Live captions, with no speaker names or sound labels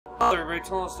Everybody,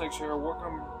 tell us next year.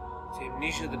 Welcome to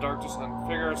Amnesia, the Dark Descent.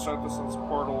 Figure out start this since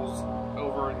portals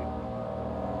over and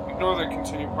ignore the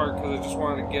continue part because I just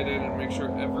wanted to get in and make sure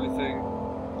everything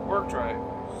worked right.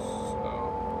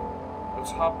 So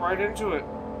let's hop right into it.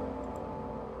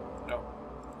 No.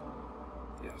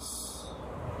 Yes.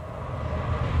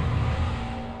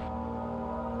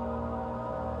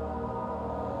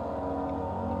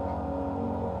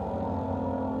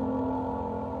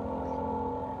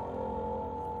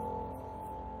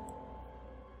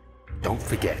 Don't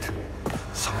forget,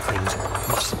 some things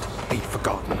mustn't be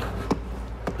forgotten.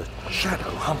 The shadow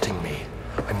hunting me.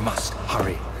 I must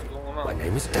hurry. My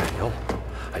name is Daniel.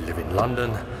 I live in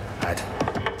London at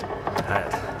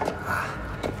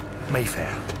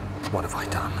Mayfair. What have I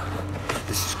done?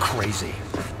 This is crazy.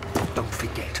 Don't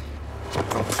forget.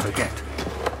 Don't forget.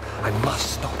 I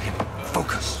must stop him.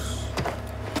 Focus.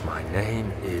 My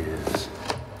name is...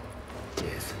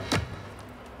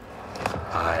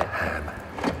 I am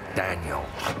Daniel.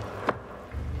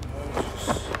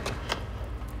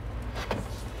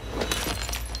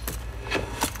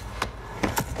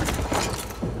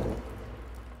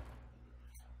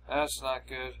 That's not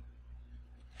good.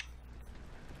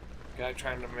 Guy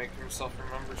trying to make himself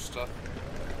remember stuff.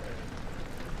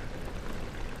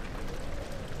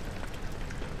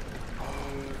 Oh,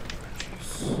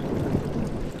 jeez.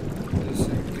 This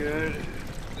ain't good.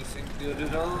 This ain't good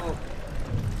at all.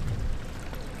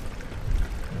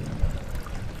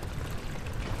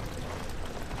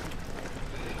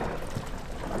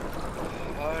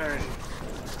 Alright.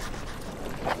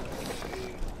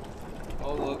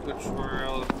 Oh, look which we're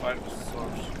able to find the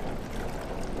source.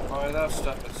 Probably that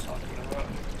stuff it's talking about.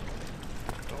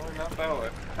 Totally not that way.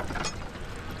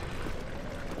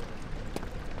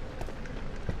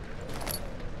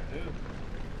 Ew.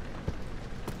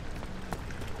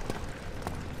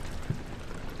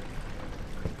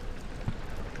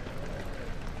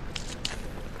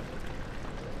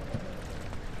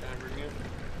 Can I bring you?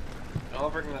 No, I'll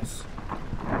bring this.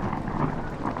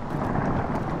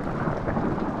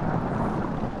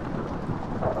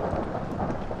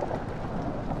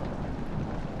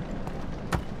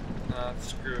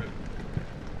 Screw it.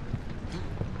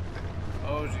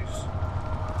 Oh, jeez.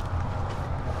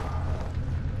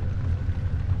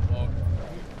 Well,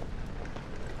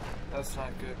 that's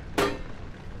not good.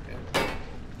 Okay.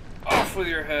 Off with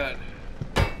your head.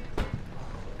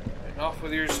 And off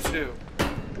with yours, too.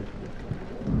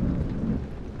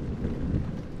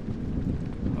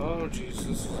 Oh, jeez,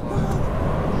 this is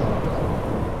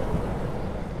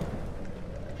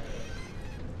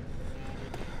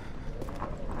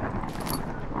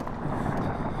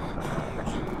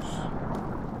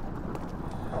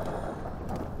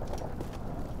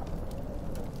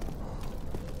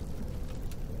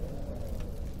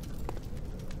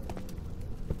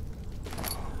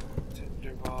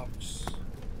box.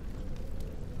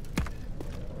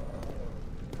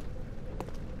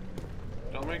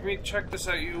 Don't make me check this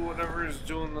at you, whatever is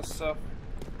doing this stuff.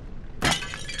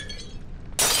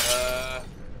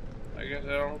 I guess I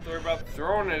don't have to worry about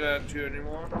throwing it at you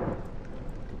anymore.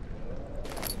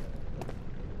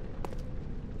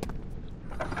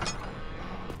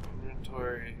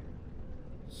 Inventory.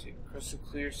 Let's see, crystal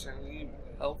clear, sanity,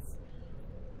 health.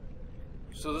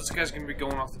 So this guy's gonna be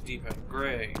going off the deep end.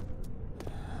 Great.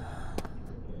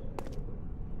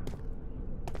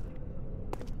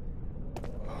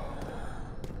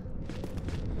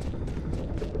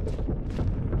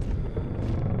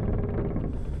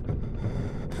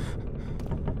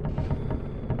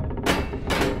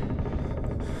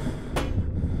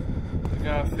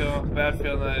 Bad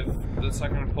feeling that if the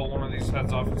second I pull one of these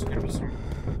heads off, it's gonna be some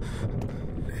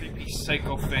creepy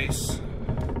psycho face.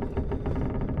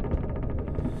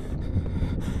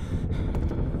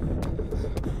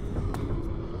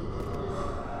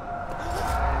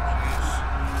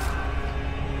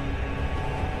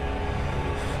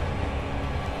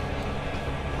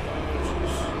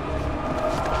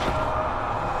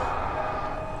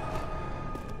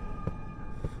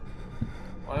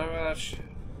 Whatever that shit.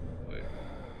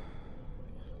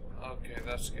 Okay,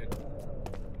 that's good.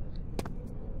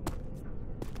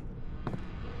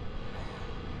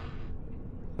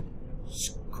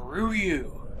 Screw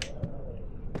you.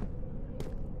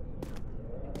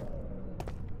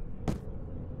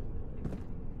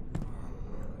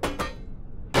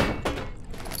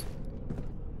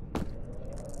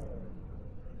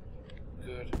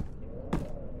 Good.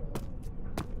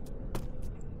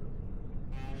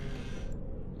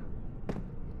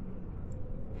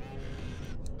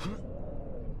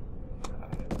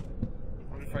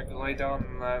 If I could lay down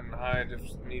on that and hide if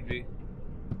need be.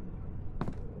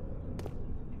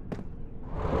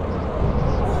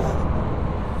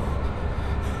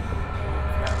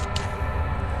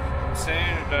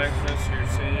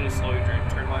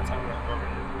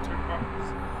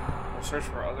 search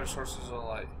for other sources of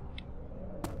light.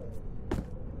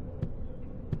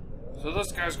 So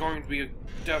this guy's going to be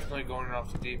definitely going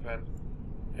off the deep end.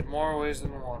 In more ways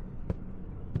than one.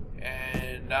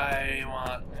 And I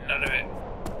want none of it.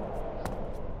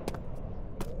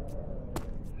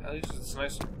 At least it's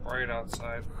nice and bright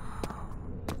outside.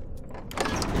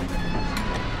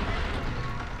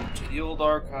 To the old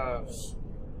archives.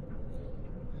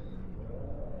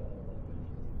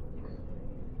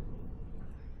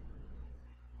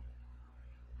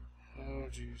 Oh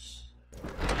jeez.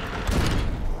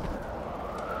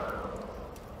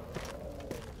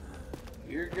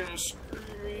 You're gonna screw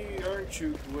me, aren't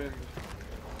you, Gwen?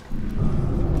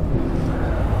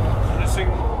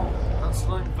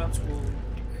 Unsealing vents will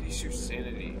increase your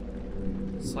sanity.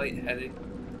 Slight headache.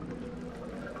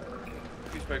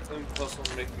 Increase by cleaning plus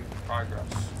on making progress.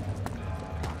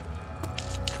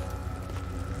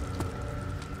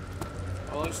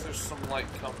 Well, at least there's some light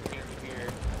coming in here.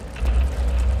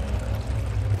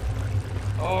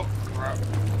 Oh crap.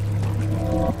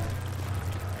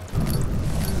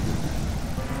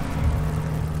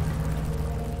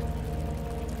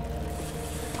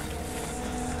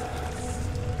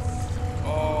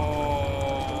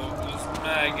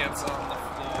 Maggots on the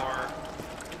floor.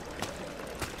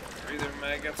 Or either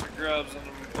maggots or grubs, and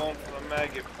I'm going for the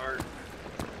maggot part.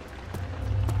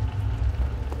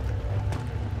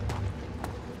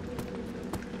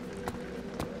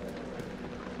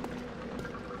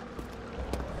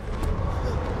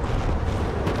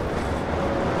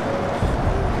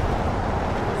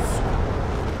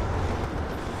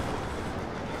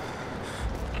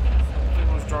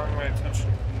 Something was drawing my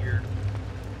attention here.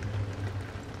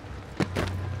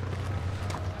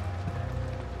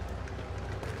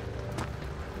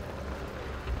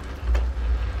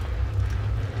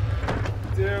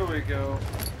 There we go.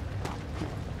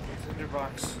 Tinder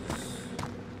boxes.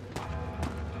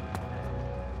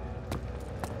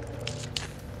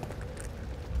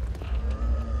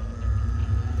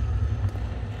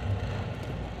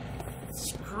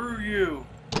 Screw you.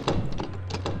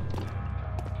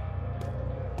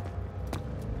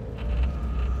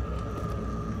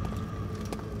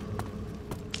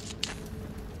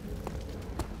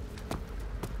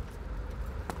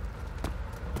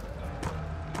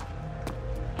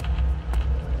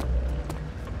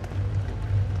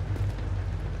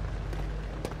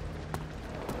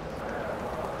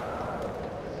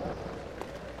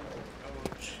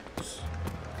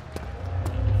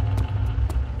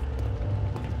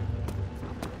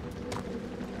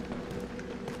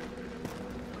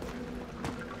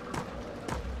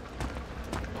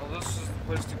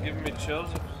 Place to give me chills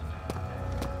if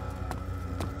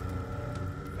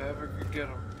I ever could get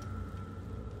them.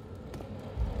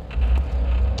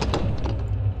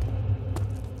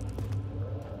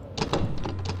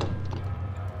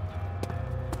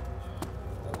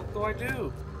 What do I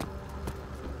do?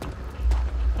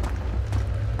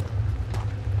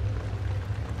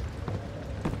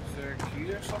 Is there a key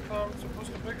or something I'm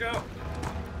supposed to pick up?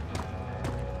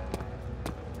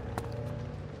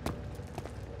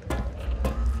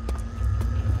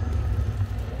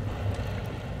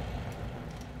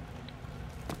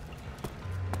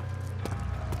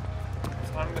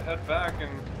 Time to head back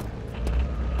and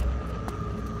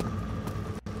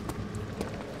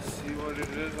see what it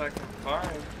is I can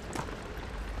find.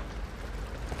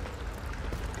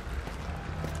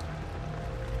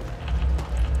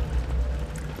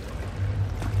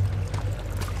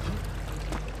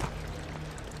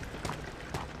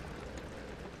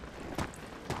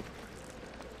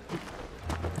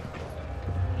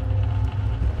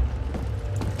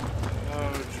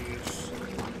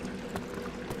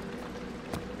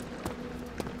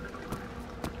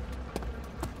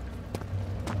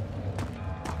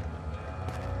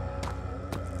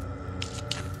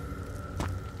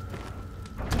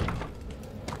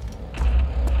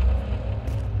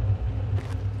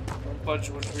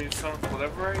 Budget, which means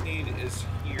whatever I need is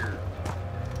here.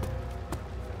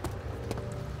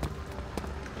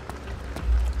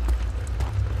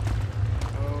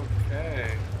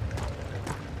 Okay.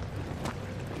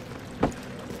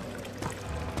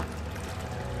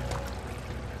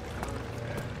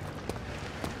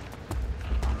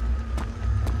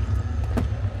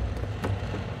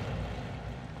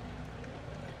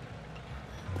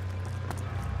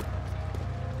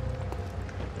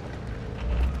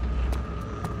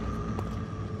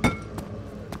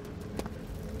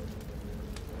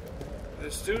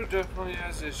 This dude definitely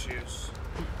has issues.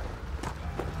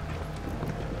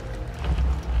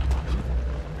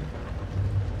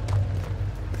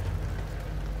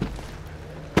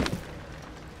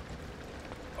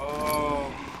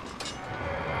 Oh.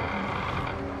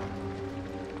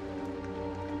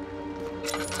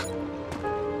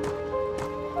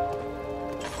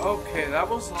 Okay, that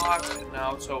was locked and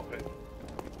now it's open.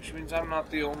 Which means I'm not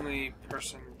the only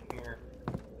person here.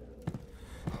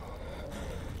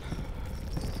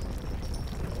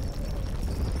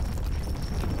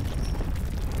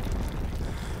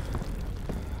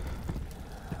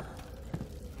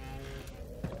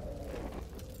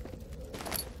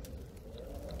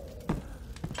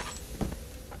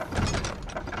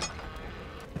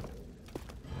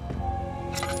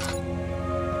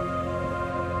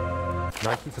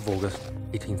 August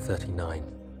 1839.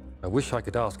 I wish I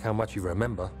could ask how much you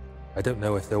remember. I don't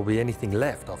know if there will be anything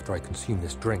left after I consume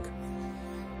this drink.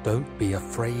 Don't be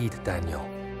afraid, Daniel.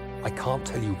 I can't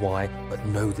tell you why, but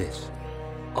know this.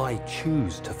 I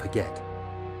choose to forget.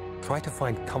 Try to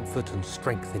find comfort and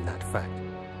strength in that fact.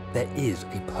 There is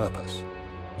a purpose.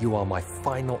 You are my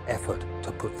final effort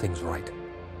to put things right.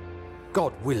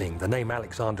 God willing, the name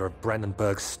Alexander of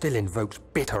Brandenburg still invokes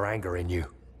bitter anger in you.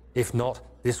 If not,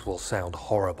 this will sound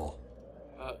horrible.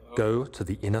 Go to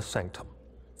the inner sanctum,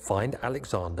 find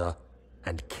Alexander,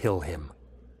 and kill him.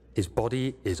 His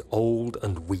body is old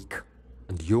and weak,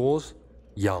 and yours,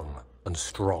 young and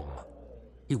strong.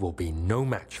 He will be no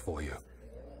match for you.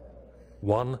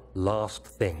 One last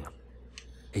thing.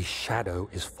 A shadow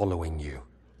is following you.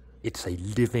 It's a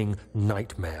living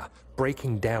nightmare,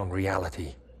 breaking down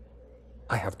reality.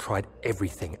 I have tried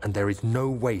everything, and there is no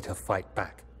way to fight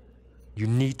back. You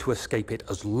need to escape it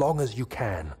as long as you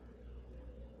can.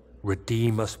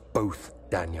 Redeem us both,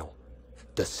 Daniel.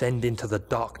 Descend into the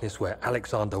darkness where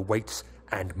Alexander waits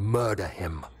and murder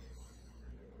him.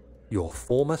 Your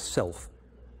former self,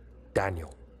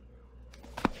 Daniel.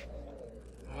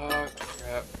 Oh,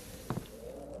 crap.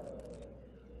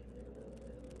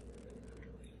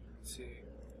 Let's see.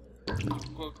 Double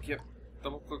click, yep.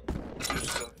 Double click, do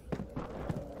stuff.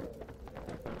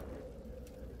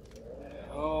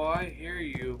 Oh, I hear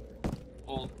you,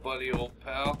 old buddy, old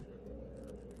pal.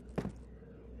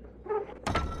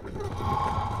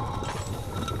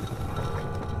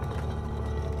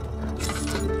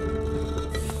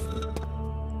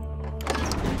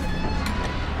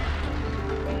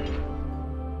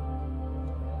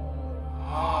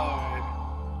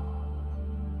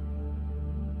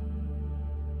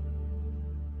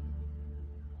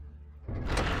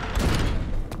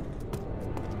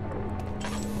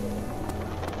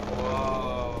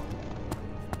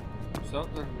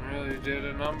 Something really did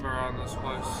a number on this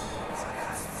place.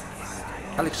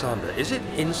 Alexander, is it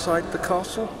inside the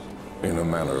castle? In a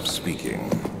manner of speaking.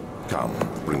 Come,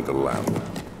 bring the lamp.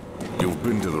 You've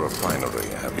been to the refinery,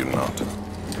 have you not?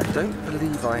 I don't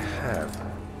believe I have.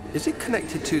 Is it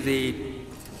connected to the...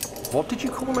 what did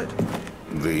you call it?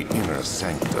 The inner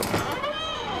sanctum.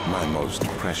 My most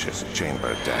precious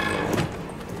chamber, Daniel.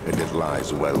 And it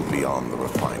lies well beyond the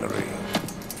refinery.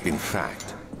 In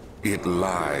fact, it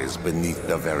lies beneath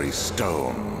the very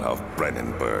stone of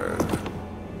Brandenburg.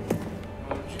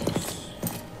 Oh, jeez.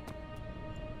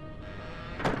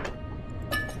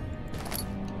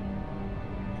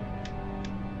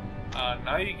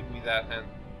 Now you give me that hint.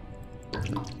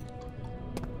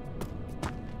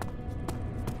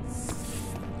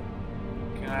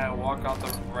 Can I walk out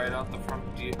right out the front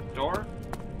door?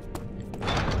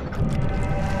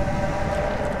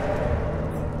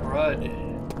 Crud.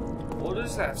 What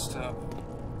is that stuff?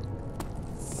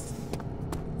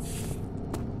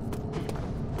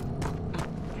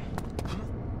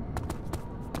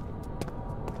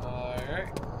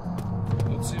 Alright.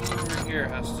 Let's see what over here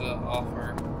has to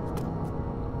offer.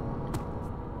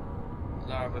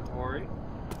 Laboratory.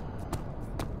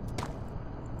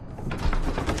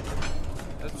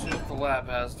 Let's see what the lab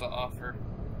has to offer.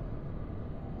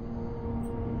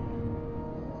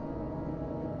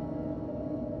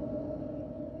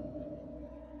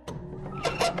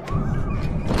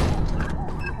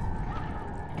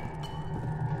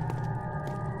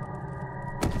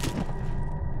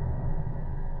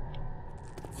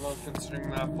 Well,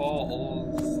 considering that fall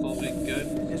will still be good.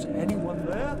 Is anyone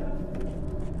there?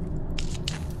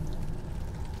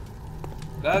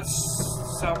 That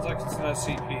sounds like it's an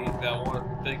SCP, that one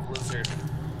big lizard.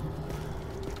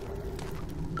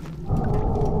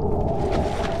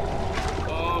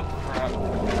 Oh crap.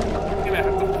 You're gonna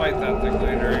have to fight that thing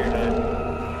later, you're not.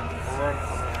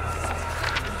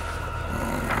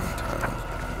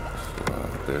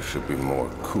 There should be more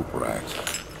coop racks.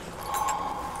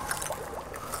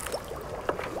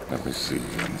 Let me see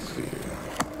and see.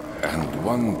 And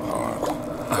one part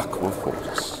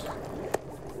aquafortis.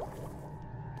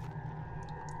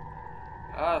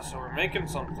 Ah, so we're making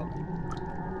something.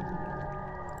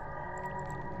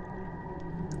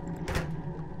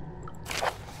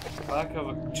 Lack of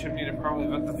a chimney to probably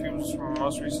vent the fumes from our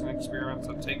most recent experiments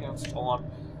have taken its toll on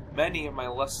many of my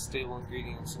less stable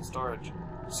ingredients in storage.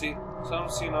 See, some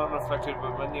seem unaffected,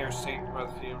 but many are stained by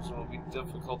the fumes and will be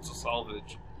difficult to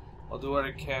salvage. I'll do what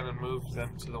I can and move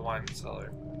them to the wine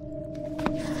cellar.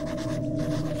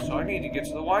 So I need to get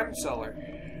to the wine cellar.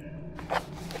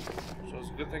 So it's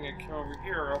a good thing I came over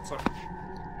here, or else I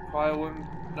probably wouldn't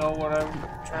know what I'm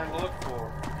trying to look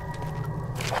for.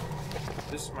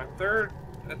 This is my third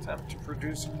attempt to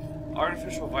produce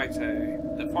artificial vitae.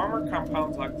 The farmer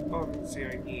compounds lack the potency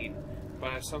I need,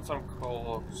 but I sense I'm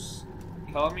close.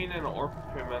 Calamine and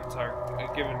orpiment are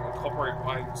given the culprit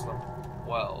binds them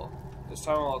well. This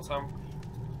time I'll attempt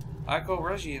Aqua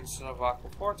Regi instead of Aqua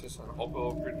Fortis and hope it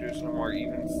will produce a more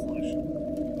even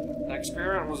solution. The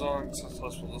experiment was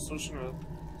unsuccessful. The solution of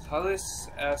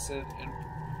hyaluronic acid and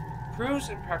proves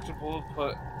impracticable to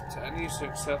put to any use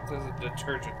except as a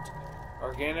detergent.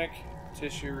 Organic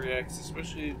tissue reacts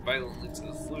especially violently to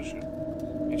the solution.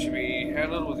 It should be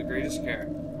handled with the greatest care.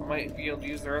 I might be able to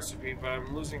use the recipe, but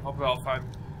I'm losing hope that I'll find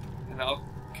an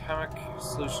alchemic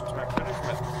solution to my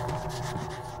predicament.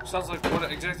 Sounds like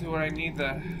exactly what I need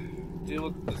to deal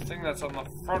with the thing that's on the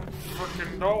front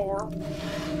frickin' door.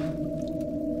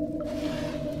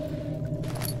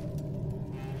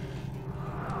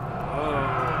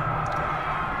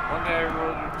 One day I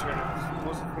really returned. If it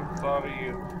wasn't for the thought of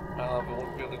you, my love, it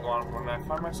wouldn't be able to go on. When I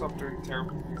find myself doing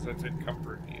terrible things, I take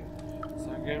comfort in you.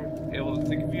 So I'm going to be able to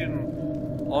think of you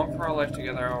and long for our life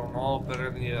together. I'm all better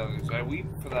than the others. I weep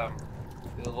for them.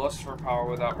 The lust for power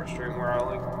without restraint, where I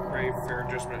only crave fair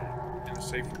judgment and a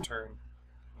safe return.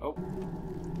 Oh,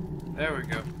 there we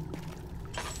go.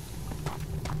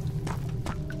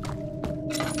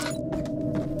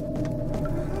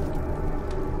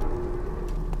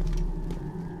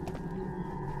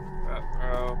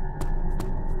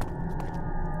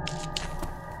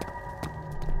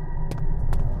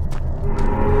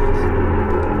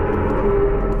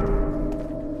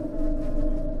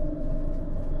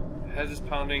 Head is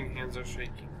pounding, hands are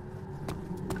shaking.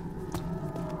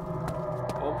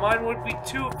 Well, mine would be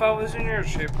too if I was in your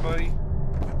shape, buddy.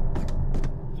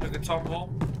 Took a tumble.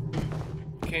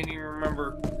 Can't even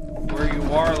remember where you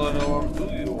are, let alone who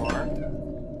you are.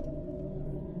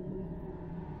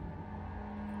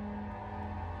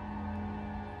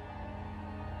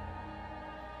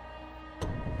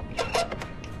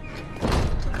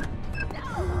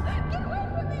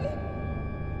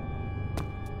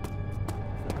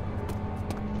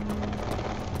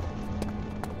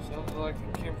 Like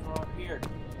it came from up here.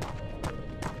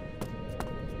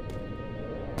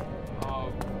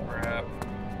 Oh crap.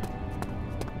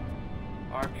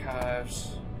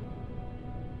 Archives.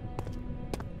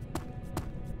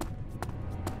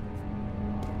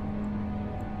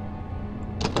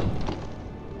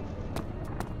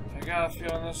 I got a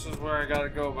feeling this is where I gotta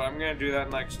go, but I'm gonna do that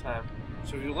next time.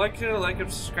 So if you liked it, like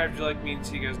and subscribe if you like me, and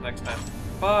see you guys next time.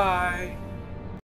 Bye!